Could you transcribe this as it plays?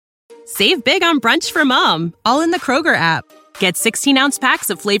Save big on brunch for mom, all in the Kroger app. Get 16-ounce packs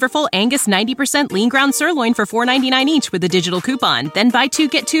of flavorful Angus 90% lean ground sirloin for $4.99 each with a digital coupon. Then buy 2,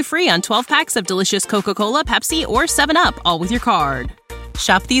 get 2 free on 12 packs of delicious Coca-Cola, Pepsi, or 7-Up, all with your card.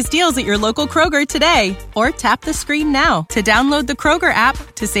 Shop these deals at your local Kroger today, or tap the screen now to download the Kroger app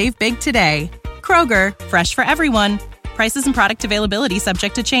to save big today. Kroger, fresh for everyone. Prices and product availability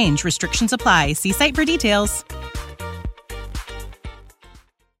subject to change. Restrictions apply. See site for details.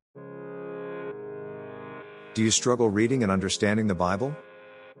 Do you struggle reading and understanding the Bible?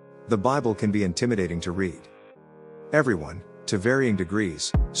 The Bible can be intimidating to read. Everyone, to varying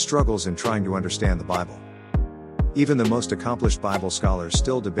degrees, struggles in trying to understand the Bible. Even the most accomplished Bible scholars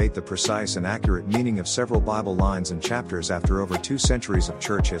still debate the precise and accurate meaning of several Bible lines and chapters after over 2 centuries of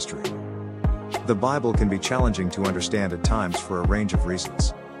church history. The Bible can be challenging to understand at times for a range of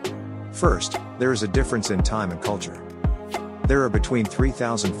reasons. First, there is a difference in time and culture. There are between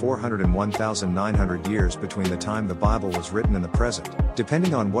 3,400 and 1,900 years between the time the Bible was written and the present,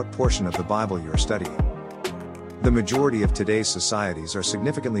 depending on what portion of the Bible you are studying. The majority of today's societies are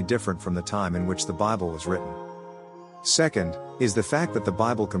significantly different from the time in which the Bible was written. Second, is the fact that the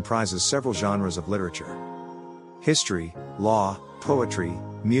Bible comprises several genres of literature. History, law, poetry,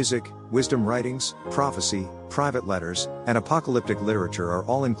 music, wisdom writings, prophecy, private letters, and apocalyptic literature are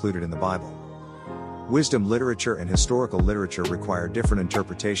all included in the Bible. Wisdom literature and historical literature require different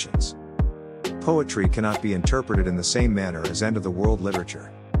interpretations. Poetry cannot be interpreted in the same manner as end-of-the-world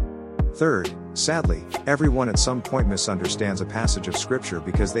literature. Third, sadly, everyone at some point misunderstands a passage of Scripture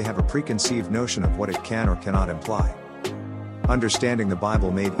because they have a preconceived notion of what it can or cannot imply. Understanding the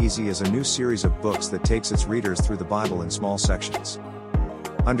Bible Made Easy is a new series of books that takes its readers through the Bible in small sections.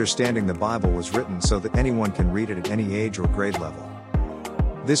 Understanding the Bible was written so that anyone can read it at any age or grade level.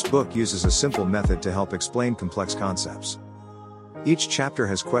 This book uses a simple method to help explain complex concepts. Each chapter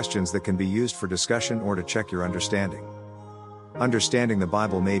has questions that can be used for discussion or to check your understanding. Understanding the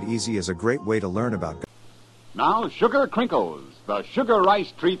Bible Made Easy is a great way to learn about God. Now, Sugar Crinkles, the sugar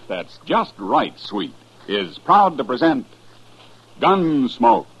rice treat that's just right sweet, is proud to present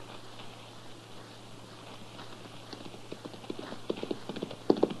Gunsmoke.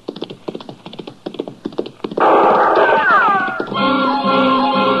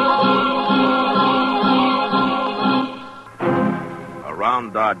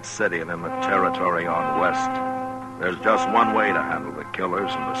 Around Dodge City and in the territory on west, there's just one way to handle the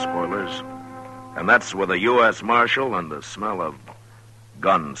killers and the spoilers, and that's with a U.S. Marshal and the smell of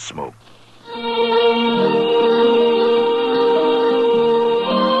gun smoke.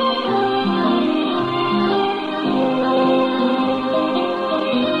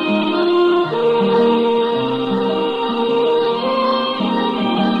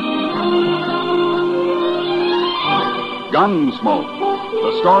 Gunsmoke,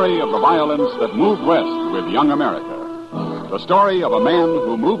 the story of the violence that moved west with young America. The story of a man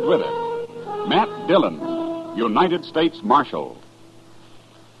who moved with it. Matt Dillon, United States Marshal.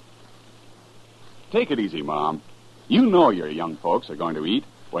 Take it easy, Mom. You know your young folks are going to eat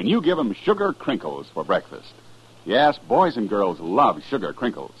when you give them sugar crinkles for breakfast. Yes, boys and girls love sugar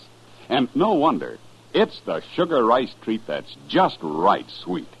crinkles. And no wonder. It's the sugar rice treat that's just right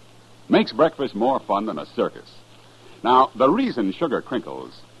sweet. Makes breakfast more fun than a circus. Now, the reason sugar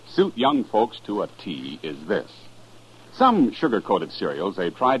crinkles suit young folks to a T is this. Some sugar-coated cereals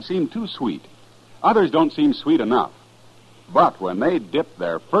they've tried seem too sweet. Others don't seem sweet enough. But when they dip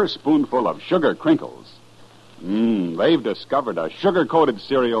their first spoonful of sugar crinkles, they've discovered a sugar-coated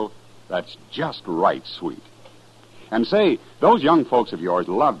cereal that's just right sweet. And say, those young folks of yours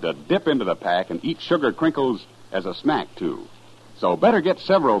love to dip into the pack and eat sugar crinkles as a snack, too. So better get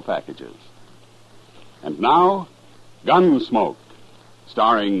several packages. And now, Gunsmoke,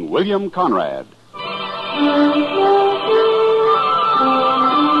 starring William Conrad.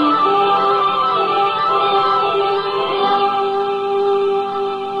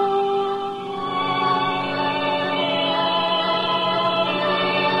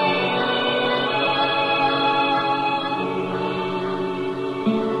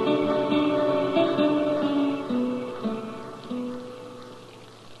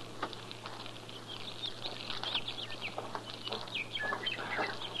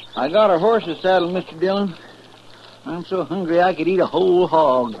 I got a horse's saddle, Mr. Dillon. I'm so hungry I could eat a whole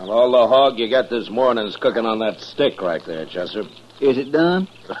hog. Well, all the hog you got this morning is cooking on that stick right there, Chester. Is it done?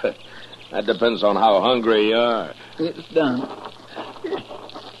 That depends on how hungry you are. It's done.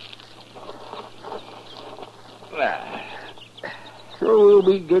 Sure will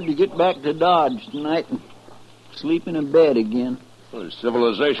be good to get back to Dodge tonight and sleep in a bed again. Well,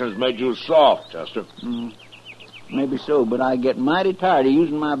 civilization's made you soft, Chester. Maybe so, but I get mighty tired of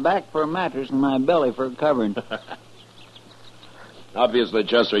using my back for a mattress and my belly for a covering. Obviously,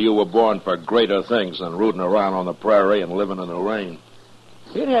 Chester, you were born for greater things than rooting around on the prairie and living in the rain.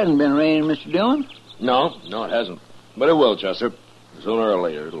 It hasn't been raining, Mr. Dillon. No, it hasn't. But it will, Chester. Sooner or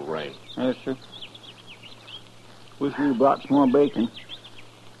later, it'll rain. Yes, sir. Wish we brought some more bacon.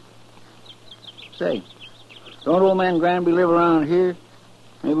 Say, don't old man Granby live around here?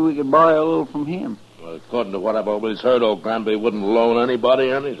 Maybe we could borrow a little from him. Well, according to what I've always heard, old Granby wouldn't loan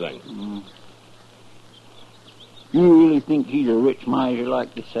anybody anything. You really think he's a rich miser,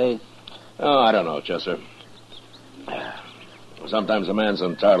 like they say? Oh, I don't know, Chester. Sometimes a man's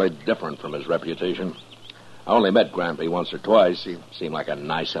entirely different from his reputation. I only met Granby once or twice. He seemed like a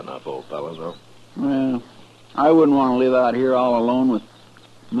nice enough old fellow, though. Well, I wouldn't want to live out here all alone with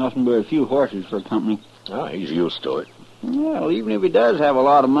nothing but a few horses for company. Oh, he's used to it. Well, even if he does have a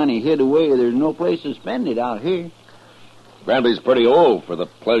lot of money hid away, there's no place to spend it out here. Granby's pretty old for the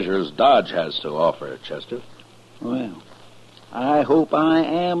pleasures Dodge has to offer, Chester. Well, I hope I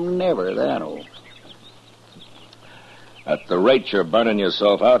am never that old. At the rate you're burning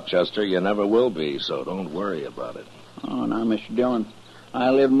yourself out, Chester, you never will be, so don't worry about it. Oh, now, Mr. Dillon, I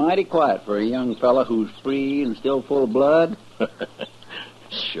live mighty quiet for a young fella who's free and still full of blood.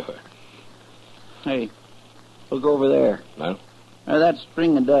 Sure. Hey, look over there. Huh? That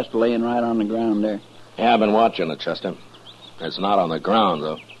string of dust laying right on the ground there. Yeah, I've been watching it, Chester. It's not on the ground,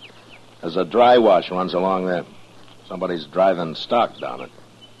 though. There's a dry wash runs along there. Somebody's driving stock down it.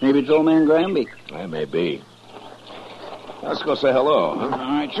 Maybe it's old man Granby. That may be. Let's go say hello, huh? All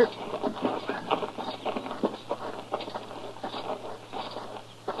right, sir.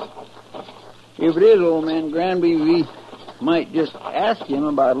 If it is old man Granby, we might just ask him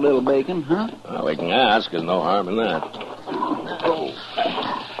about a little bacon, huh? Well, we can ask. There's no harm in that. Oh.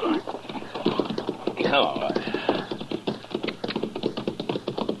 Hello.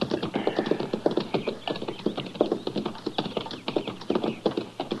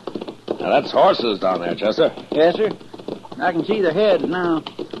 Now, that's horses down there, Chester. Yes, sir. I can see their heads now.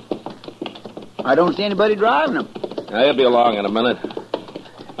 I don't see anybody driving them. Now, he'll be along in a minute.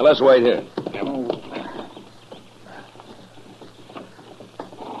 Now, let's wait here.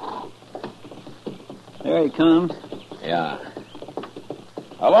 There he comes. Yeah.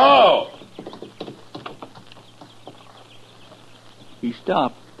 Hello! He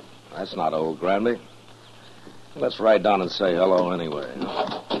stopped. That's not old Granby. Let's ride down and say hello anyway.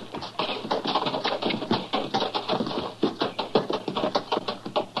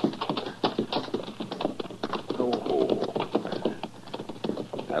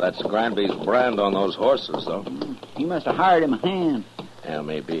 Now, that's Granby's brand on those horses, though. He must have hired him a hand. Yeah,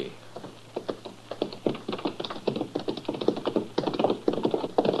 maybe.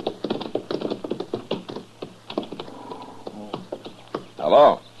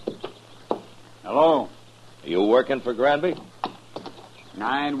 Hello? Hello. Are you working for Granby?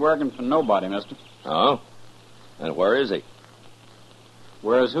 I ain't working for nobody, mister. Oh? And where is he?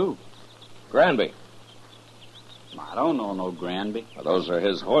 Where's who? Granby. I don't know no Granby. Well, those are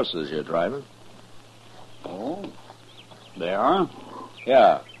his horses you're driving. Oh, they are?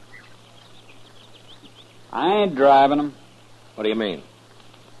 Yeah. I ain't driving them. What do you mean?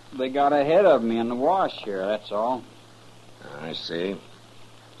 They got ahead of me in the wash here, that's all. I see.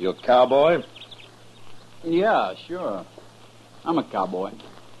 You a cowboy? Yeah, sure. I'm a cowboy.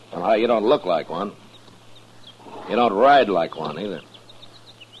 Well, you don't look like one. You don't ride like one, either.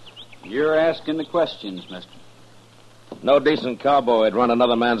 You're asking the questions, mister. No decent cowboy would run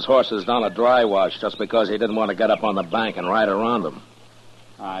another man's horses down a dry wash just because he didn't want to get up on the bank and ride around them.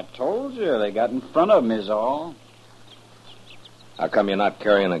 I told you, they got in front of me is all. How come you're not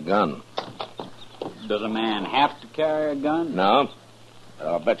carrying a gun? Does a man have to carry a gun? No.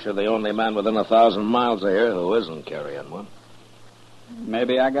 I'll bet you're the only man within 1,000 miles of here who isn't carrying one.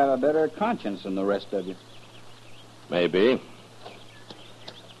 Maybe I got a better conscience than the rest of you. Maybe.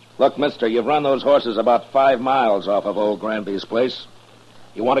 Look, mister, you've run those horses about 5 miles off of old Granby's place.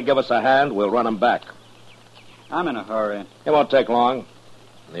 You want to give us a hand, we'll run them back. I'm in a hurry. It won't take long.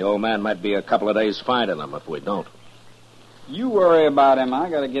 The old man might be a couple of days finding them if we don't. You worry about him. I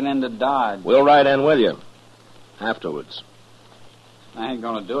got to get into Dodge. We'll ride in with you. Afterwards. I ain't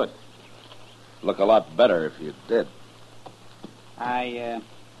going to do it. Look a lot better if you did. I'd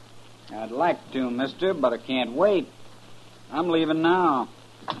like to, mister, but I can't wait. I'm leaving now.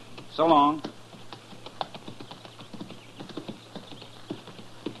 So long.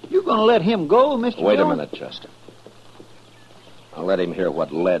 You gonna let him go, Mr. Wait a Dillon? minute, Chester. I'll let him hear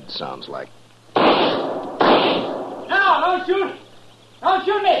what lead sounds like. No, don't shoot. Don't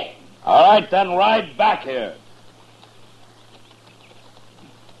shoot me. All right, then ride back here.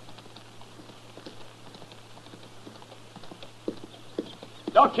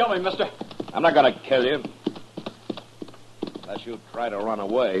 Don't kill me, mister. I'm not going to kill you. Unless you try to run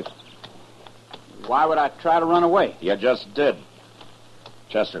away. Why would I try to run away? You just did.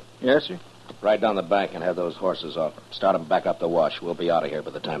 Chester. Yes, sir. Ride down the bank and have those horses off. Start them back up the wash. We'll be out of here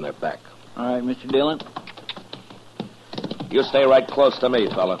by the time they're back. All right, Mr. Dillon. You stay right close to me,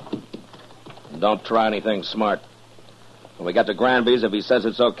 fella. And don't try anything smart. When we get to Granby's, if he says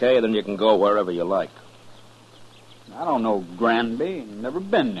it's okay, then you can go wherever you like. I don't know Granby. Never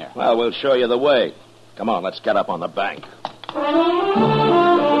been there. Well, we'll show you the way. Come on, let's get up on the bank.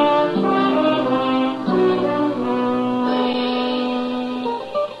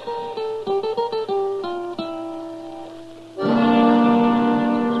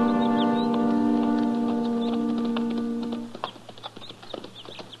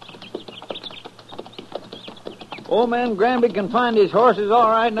 Old man Granby can find his horses all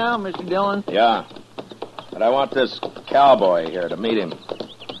right now, Mr. Dillon. Yeah. But I want this cowboy here to meet him.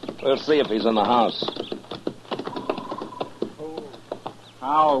 We'll see if he's in the house.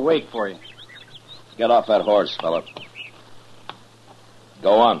 I'll wait for you. Get off that horse, fella.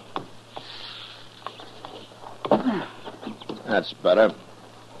 Go on. That's better.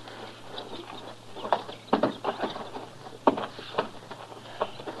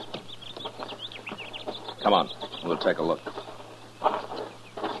 Come on. We'll take a look.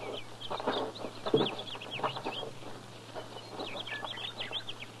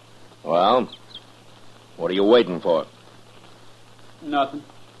 Well, what are you waiting for? Nothing.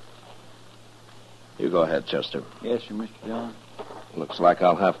 You go ahead, Chester. Yes, sir, Mr. Dillon. Looks like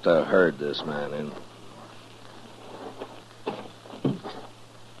I'll have to herd this man in.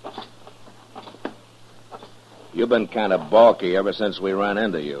 You've been kind of balky ever since we ran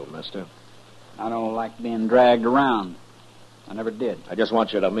into you, mister. I don't like being dragged around. I never did. I just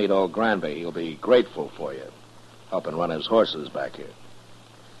want you to meet old Granby. He'll be grateful for you, helping run his horses back here.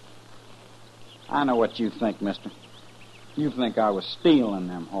 I know what you think, mister. You think I was stealing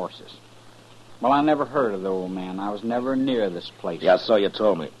them horses. Well, I never heard of the old man. I was never near this place. Yeah, so you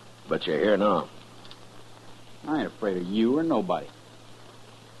told me. But you're here now. I ain't afraid of you or nobody.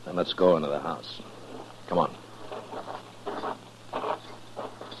 Then let's go into the house. Come on.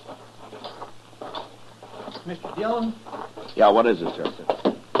 Mr. Dillon? Yeah, what is it, Chester?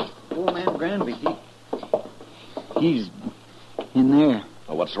 Old man Granby, he's in there.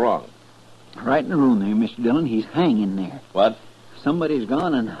 Oh, what's wrong? Right in the room there, Mr. Dillon. He's hanging there. What? Somebody's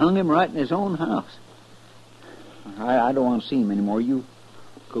gone and hung him right in his own house. I don't want to see him anymore. You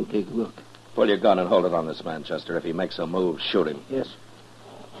go take a look. Pull your gun and hold it on this man, Chester. If he makes a move, shoot him. Yes.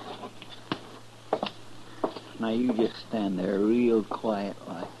 Now, you just stand there real quiet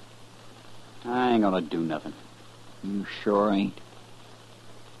like. I ain't gonna do nothing. You sure ain't.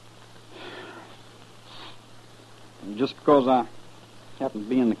 And just because I happen to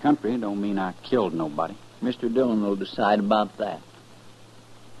be in the country don't mean I killed nobody. Mr. Dillon will decide about that.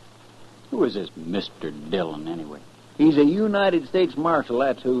 Who is this Mr. Dillon, anyway? He's a United States Marshal,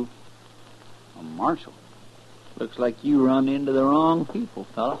 that's who. A marshal? Looks like you run into the wrong people,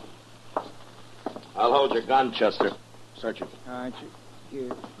 fella. I'll hold your gun, Chester. Search it. All right,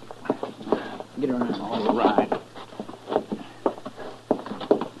 here. Get around. All right.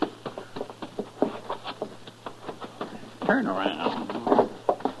 Turn around.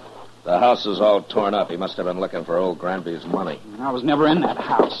 The house is all torn up. He must have been looking for old Granby's money. I was never in that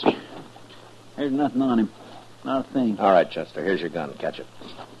house. There's nothing on him. Not a thing. All right, Chester. Here's your gun. Catch it.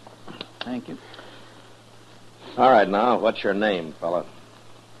 Thank you. All right, now, what's your name, fella?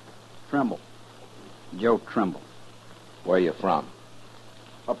 Trimble. Joe Trimble. Where are you from?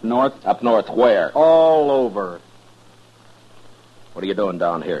 Up north? Up north where? All over. What are you doing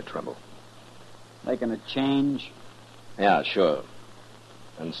down here, Trimble? Making a change? Yeah, sure.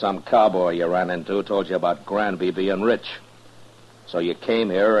 And some cowboy you ran into told you about Granby being rich. So you came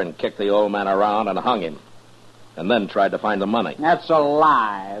here and kicked the old man around and hung him. And then tried to find the money. That's a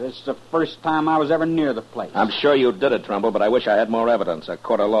lie. This is the first time I was ever near the place. I'm sure you did it, Trimble, but I wish I had more evidence. A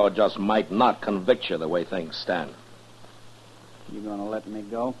court of law just might not convict you the way things stand. You gonna let me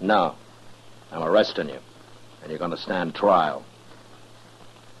go? No. I'm arresting you. And you're going to stand trial.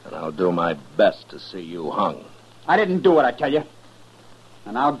 And I'll do my best to see you hung. I didn't do it, I tell you.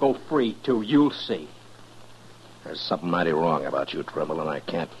 And I'll go free, too. You'll see. There's something mighty wrong about you, Trimble, and I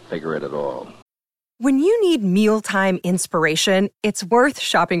can't figure it at all. When you need mealtime inspiration, it's worth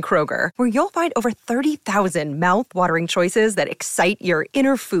shopping Kroger, where you'll find over 30,000 mouth-watering choices that excite your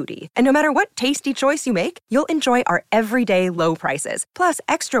inner foodie. And no matter what tasty choice you make, you'll enjoy our everyday low prices, plus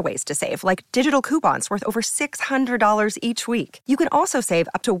extra ways to save, like digital coupons worth over $600 each week. You can also save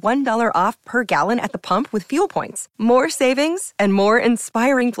up to $1 off per gallon at the pump with fuel points. More savings and more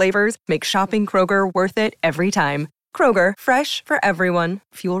inspiring flavors make shopping Kroger worth it every time. Kroger, fresh for everyone.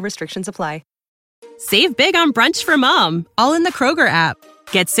 Fuel restrictions apply. Save big on brunch for mom, all in the Kroger app.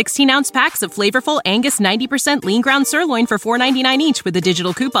 Get 16-ounce packs of flavorful Angus 90% lean ground sirloin for $4.99 each with a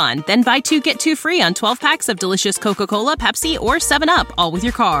digital coupon. Then buy 2, get 2 free on 12 packs of delicious Coca-Cola, Pepsi, or 7-Up, all with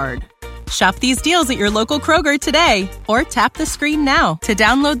your card. Shop these deals at your local Kroger today, or tap the screen now to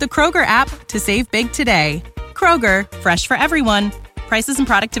download the Kroger app to save big today. Kroger, fresh for everyone. Prices and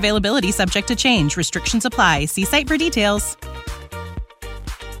product availability subject to change. Restrictions apply. See site for details.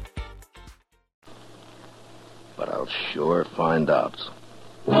 But I'll sure find out.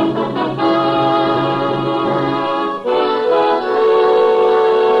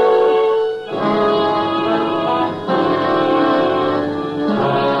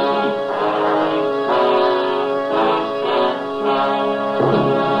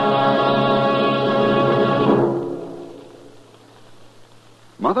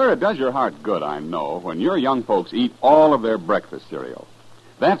 Mother, it does your heart good, I know, when your young folks eat all of their breakfast cereal.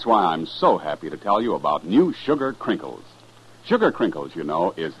 That's why I'm so happy to tell you about new Sugar Crinkles. Sugar Crinkles, you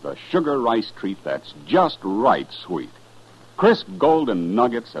know, is the sugar rice treat that's just right sweet. Crisp golden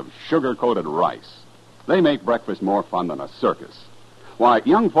nuggets of sugar-coated rice. They make breakfast more fun than a circus. Why,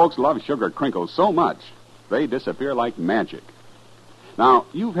 young folks love Sugar Crinkles so much, they disappear like magic. Now,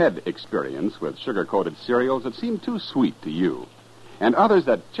 you've had experience with sugar-coated cereals that seem too sweet to you, and others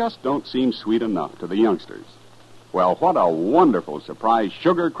that just don't seem sweet enough to the youngsters. Well, what a wonderful surprise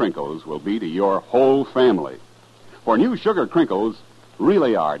Sugar Crinkles will be to your whole family. For new Sugar Crinkles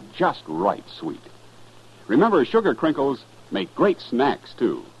really are just right sweet. Remember, Sugar Crinkles make great snacks,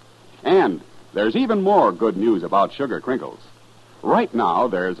 too. And there's even more good news about Sugar Crinkles. Right now,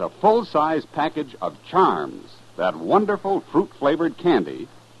 there's a full-size package of Charms, that wonderful fruit-flavored candy,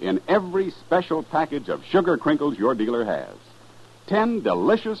 in every special package of Sugar Crinkles your dealer has. 10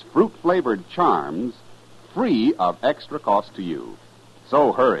 delicious fruit-flavored Charms, free of extra cost to you.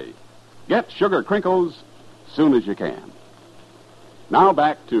 So hurry. Get Sugar Crinkles soon as you can. Now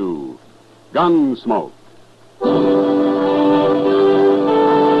back to Gunsmoke.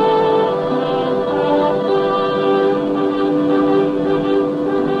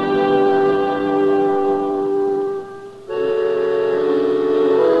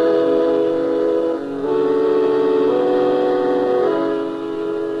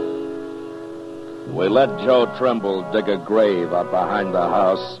 We let Joe Trimble dig a grave up behind the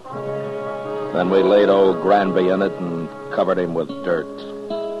house. Then we laid old Granby in it and covered him with dirt.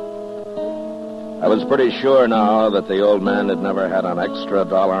 I was pretty sure now that the old man had never had an extra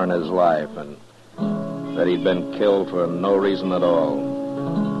dollar in his life and that he'd been killed for no reason at all.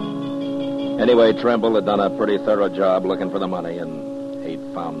 Anyway, Trimble had done a pretty thorough job looking for the money, and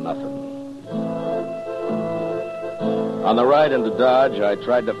he'd found nothing. On the ride into Dodge, I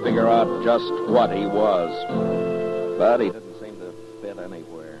tried to figure out just what he was, but he didn't seem to fit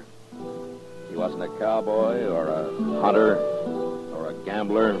anywhere. He wasn't a cowboy or a hunter or a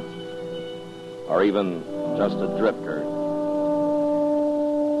gambler or even just a drifter.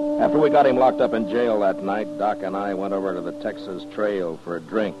 After we got him locked up in jail that night, Doc and I went over to the Texas Trail for a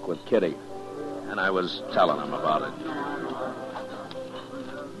drink with Kitty, and I was telling him about it.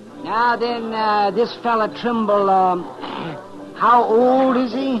 Now then, this fella Trimble, how old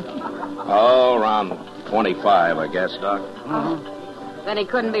is he? Oh, around 25, I guess, Doc. Then he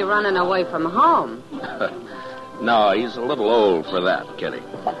couldn't be running away from home. No, he's a little old for that, Kitty.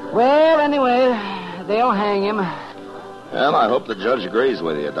 Well, anyway, they'll hang him. Well, I hope the judge agrees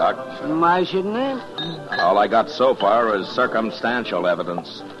with you, Doc. Why shouldn't they? All I got so far is circumstantial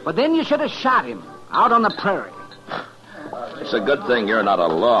evidence. But then you should have shot him out on the prairie. It's a good thing you're not a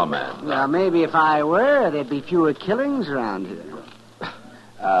lawman. Well, maybe if I were, there'd be fewer killings around here.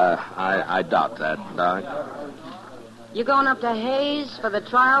 I doubt that, Doc. You going up to Hayes for the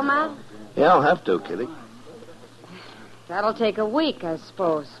trial, Matt? Yeah, I'll have to, Kitty. That'll take a week, I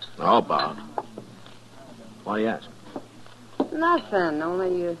suppose. Oh, about. Why do you ask? Nothing,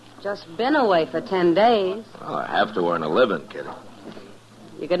 only you've just been away for 10 days. Well, I have to earn a living, Kitty.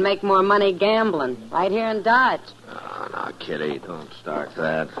 You could make more money gambling right here in Dodge. Oh, now, Kitty, don't start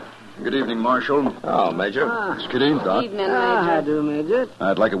that. Good evening, Marshal. Oh, Major. It's Kitty, Doc. Evening, Major. How do, Major?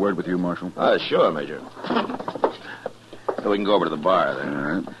 I'd like a word with you, Marshal. Sure, Major. So we can go over to the bar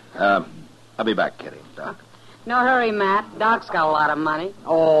there. All right. I'll be back, Kitty. Doc. No hurry, Matt. Doc's got a lot of money.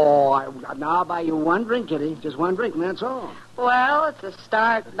 Oh, now I'll buy you one drink, Kitty. Just one drink, and that's all. Well, it's a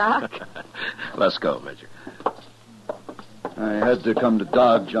start, Doc. Let's go, Major. I had to come to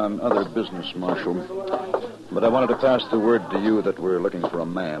Dodge on other business, Marshal. But I wanted to pass the word to you that we're looking for a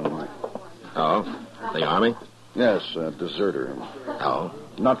man. Oh? The Army? Yes, a deserter. Oh?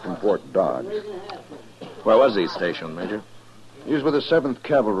 Not from Fort Dodge. Where was he stationed, Major? He was with the 7th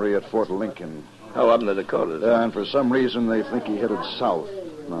Cavalry at Fort Lincoln. Oh, up in the Dakotas. And for some reason, they think he headed south.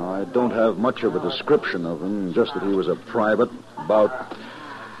 Now, I don't have much of a description of him, just that he was a private, about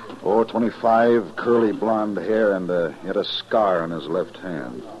 25, curly blonde hair, and he had a scar on his left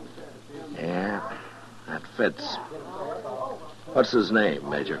hand. Yeah, that fits. What's his name,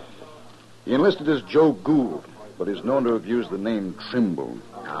 Major? He enlisted as Joe Gould, but he's known to have used the name Trimble.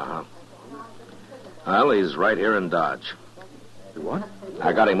 Uh-huh. Well, he's right here in Dodge. What?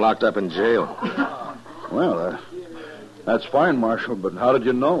 I got him locked up in jail. Well, that's fine, Marshal, but how did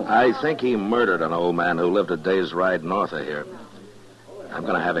you know? I think he murdered an old man who lived a day's ride north of here. I'm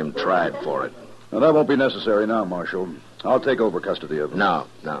going to have him tried for it. Now, that won't be necessary now, Marshal. I'll take over custody of him. No.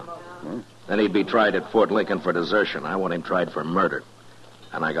 Huh? Then he'd be tried at Fort Lincoln for desertion. I want him tried for murder.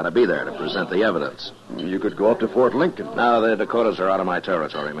 And I got to be there to present the evidence. You could go up to Fort Lincoln. No, the Dakotas are out of my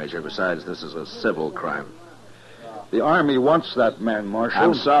territory, Major. Besides, this is a civil crime. The Army wants that man, Marshal.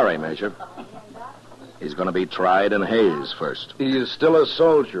 I'm sorry, Major. He's going to be tried in Hayes first. He is still a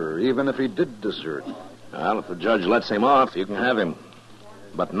soldier, even if he did desert. Well, if the judge lets him off, you can have him.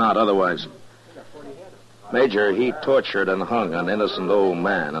 But not otherwise. Major, he tortured and hung an innocent old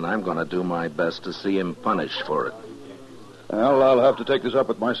man, and I'm going to do my best to see him punished for it. Well, I'll have to take this up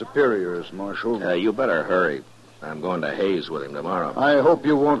with my superiors, Marshal. You better hurry. I'm going to Hayes with him tomorrow. I hope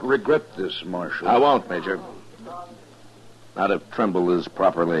you won't regret this, Marshal. I won't, Major. Not if Trimble is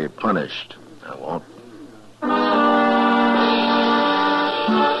properly punished. I won't.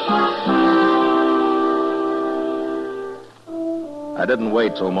 I didn't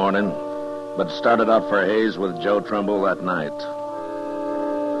wait till morning, but started out for Hayes with Joe Trimble that night.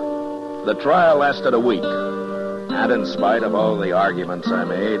 The trial lasted a week, and in spite of all the arguments I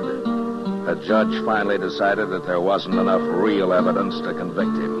made, the judge finally decided that there wasn't enough real evidence to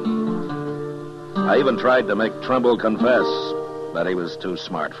convict him. I even tried to make Trimble confess, but he was too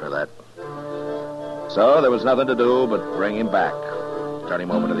smart for that. So there was nothing to do but bring him back, turn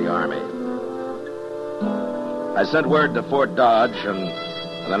him over to the Army. I sent word to Fort Dodge, and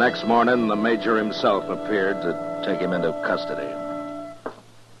the next morning the Major himself appeared to take him into custody.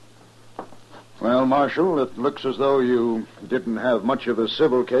 Well, Marshal, it looks as though you didn't have much of a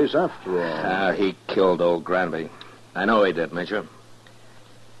civil case after all. He killed old Granby. I know he did, Major.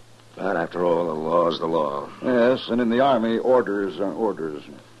 But after all, the law's the law. Yes, and in the Army, orders are orders.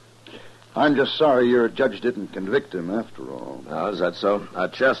 I'm just sorry your judge didn't convict him after all. Oh, is that so?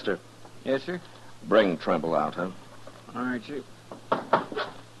 Chester. Yes, sir? Bring Trimble out, huh? All right, sir.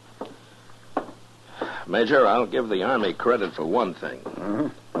 Major, I'll give the Army credit for one thing. Uh-huh.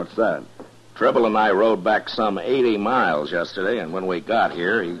 What's that? Trimble and I rode back some 80 miles yesterday, and when we got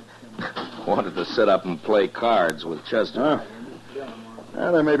here, he wanted to sit up and play cards with Chester.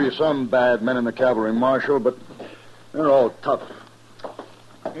 Well, there may be some bad men in the cavalry, Marshal, but they're all tough.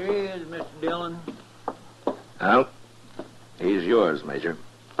 Here he is, Mr. Dillon. Well, he's yours, Major.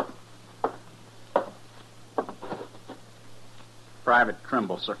 Private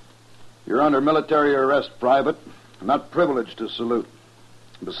Trimble, sir. You're under military arrest, Private. Not privileged to salute.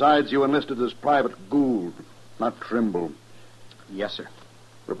 Besides, you enlisted as Private Gould, not Trimble. Yes, sir.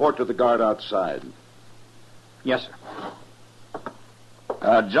 Report to the guard outside. Yes, sir.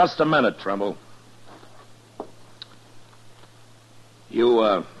 Just a minute, Trimble.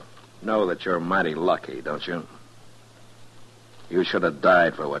 You, know that you're mighty lucky, don't you? You should have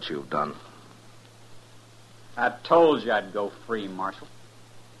died for what you've done. I told you I'd go free, Marshal.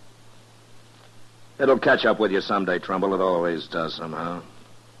 It'll catch up with you someday, Trimble. It always does somehow.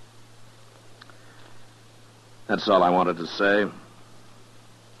 That's all I wanted to say.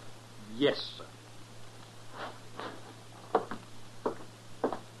 Yes, sir.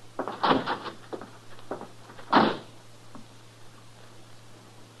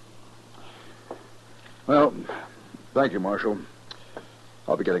 Well, thank you, Marshal.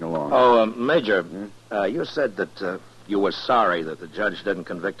 I'll be getting along. Oh, Major, you said that you were sorry that the judge didn't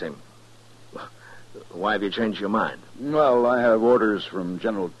convict him. Why have you changed your mind? Well, I have orders from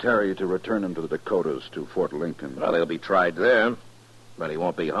General Terry to return him to the Dakotas, to Fort Lincoln. Well, he'll be tried there, but he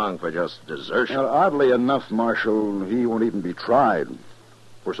won't be hung for just desertion. Well, oddly enough, Marshal, he won't even be tried.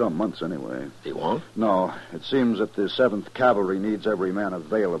 For some months, anyway. He won't? No. It seems that the 7th Cavalry needs every man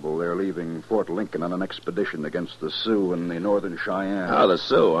available. They're leaving Fort Lincoln on an expedition against the Sioux and the Northern Cheyenne. Ah, the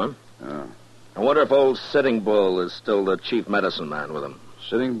Sioux, huh? Yeah. I wonder if old Sitting Bull is still the chief medicine man with him.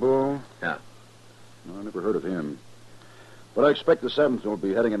 Sitting Bull? Yeah. No, I never heard of him. But I expect the 7th will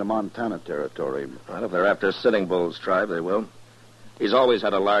be heading into Montana territory. Well, if they're after Sitting Bull's tribe, they will. He's always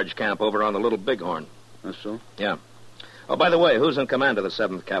had a large camp over on the Little Bighorn. That's so? Yeah. Oh, by the way, who's in command of the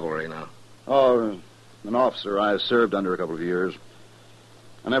 7th Cavalry now? Oh, an officer I served under a couple of years.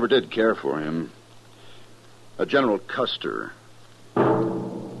 I never did care for him. A General Custer.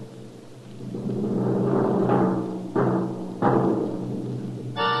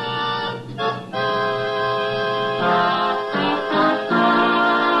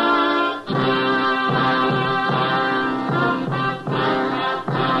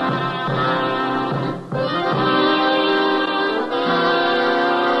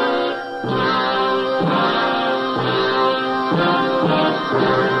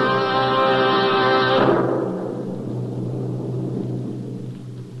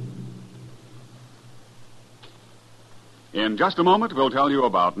 In just a moment, we'll tell you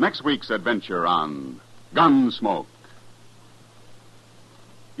about next week's adventure on Gunsmoke.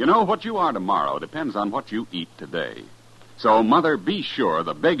 You know, what you are tomorrow depends on what you eat today. So, Mother, be sure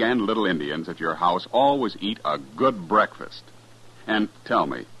the big and little Indians at your house always eat a good breakfast. And tell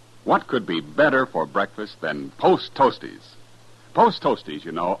me, what could be better for breakfast than Post Toasties? Post Toasties,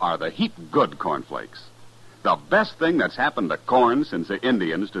 you know, are the heap good cornflakes. The best thing that's happened to corn since the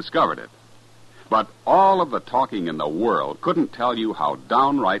Indians discovered it. But all of the talking in the world couldn't tell you how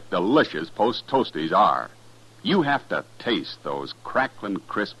downright delicious Post Toasties are. You have to taste those crackling,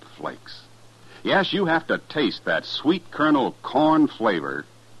 crisp flakes. Yes, you have to taste that sweet kernel corn flavor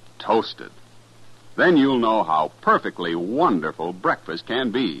toasted. Then you'll know how perfectly wonderful breakfast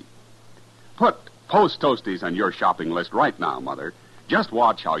can be. Put Post Toasties on your shopping list right now, Mother. Just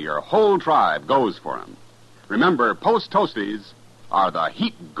watch how your whole tribe goes for them. Remember, Post Toasties are the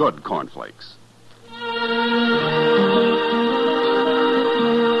heap good cornflakes.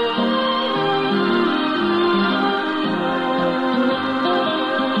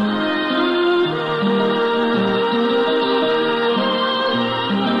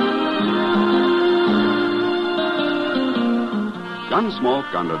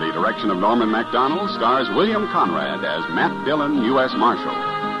 Gunsmoke, under the direction of Norman MacDonald, stars William Conrad as Matt Dillon, U.S. Marshal.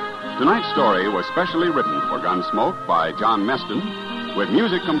 Tonight's story was specially written for Gunsmoke by John Meston, with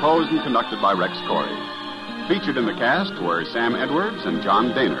music composed and conducted by Rex Corey. Featured in the cast were Sam Edwards and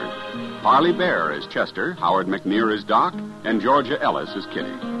John Daynard. Parley Bear as Chester, Howard McNear as Doc, and Georgia Ellis as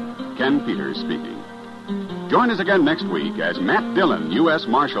Kitty. Ken Peters speaking. Join us again next week as Matt Dillon, U.S.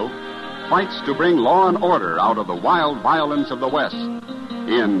 Marshal, fights to bring law and order out of the wild violence of the West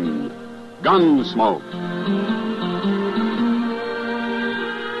in Gunsmoke.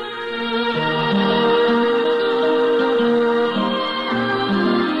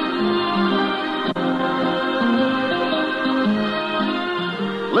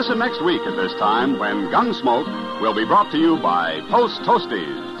 Listen next week at this time when Gunsmoke will be brought to you by Post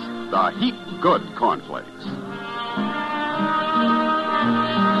Toasties, the heap good cornflakes.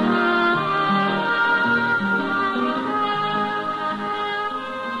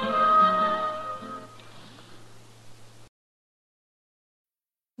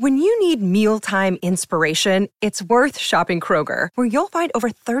 When you need mealtime inspiration, it's worth shopping Kroger, where you'll find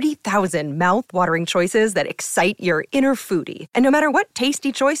over 30,000 mouth-watering choices that excite your inner foodie. And no matter what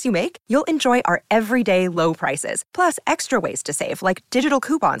tasty choice you make, you'll enjoy our everyday low prices, plus extra ways to save, like digital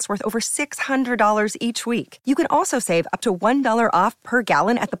coupons worth over $600 each week. You can also save up to $1 off per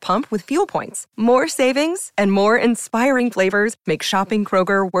gallon at the pump with fuel points. More savings and more inspiring flavors make shopping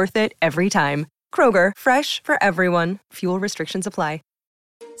Kroger worth it every time. Kroger, fresh for everyone. Fuel restrictions apply.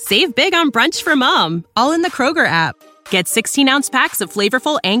 Save big on brunch for mom, all in the Kroger app. Get 16-ounce packs of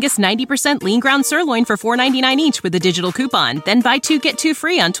flavorful Angus 90% lean ground sirloin for $4.99 each with a digital coupon. Then buy 2, get 2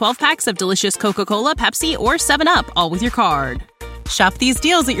 free on 12 packs of delicious Coca-Cola, Pepsi, or 7-Up, all with your card. Shop these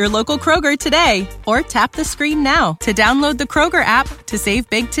deals at your local Kroger today, or tap the screen now to download the Kroger app to save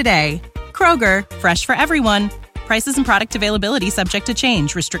big today. Kroger, fresh for everyone. Prices and product availability subject to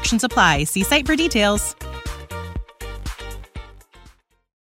change. Restrictions apply. See site for details.